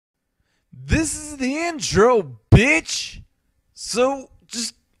This is the intro, bitch. So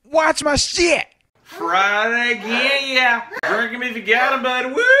just watch my shit. Friday again, yeah. Drink 'em if you got 'em, buddy.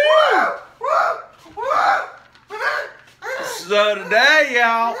 Woo! So today,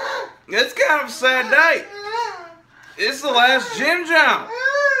 y'all, it's kind of a sad day. It's the last Jim-John.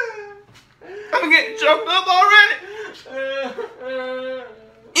 I'm getting choked up already.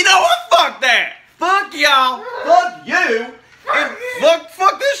 You know what? Fuck that. Fuck y'all. Fuck you. And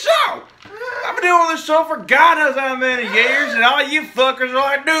fuck this show. I've been doing this show for God knows how many years, and all you fuckers are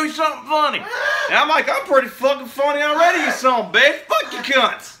like, do something funny. And I'm like, I'm pretty fucking funny already, you son of a bitch. Fuck you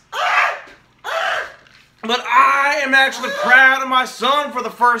cunts. But I am actually proud of my son for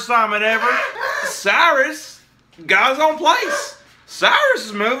the first time in ever. Cyrus got his own place. Cyrus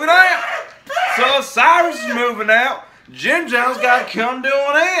is moving out. So if Cyrus is moving out, Jim-John's got to come to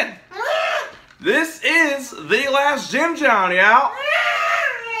an end. This is the last Jim-John, y'all.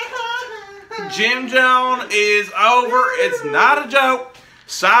 Jim-John is over. It's not a joke.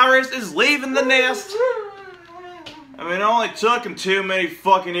 Cyrus is leaving the nest. I mean, it only took him too many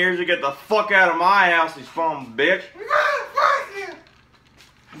fucking years to get the fuck out of my house, these fucking bitch.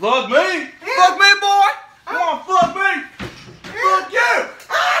 Fuck me. Fuck me, boy. Come on, fuck me. Fuck you.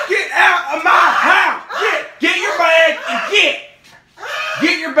 Get out of my house. Get your bag and get.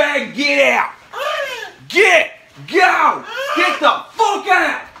 Get your bag and get out. Go. Get the fuck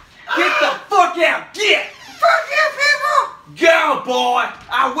out. Get the fuck out. Get. Fuck you, people. Go, boy.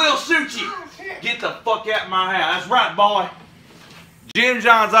 I will shoot you. Get the fuck out of my house. That's right, boy.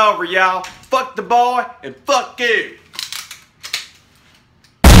 Jim-John's over, y'all. Fuck the boy and fuck you.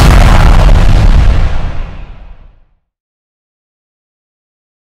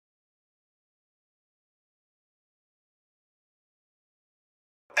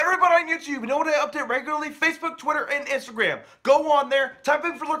 Everybody on YouTube, you know what I update regularly? Facebook, Twitter, and Instagram. Go on there, type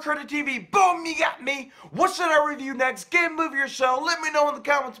in FlorkertaTV, boom, you got me. What should I review next? Game, movie, or show? Let me know in the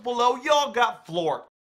comments below. Y'all got floored.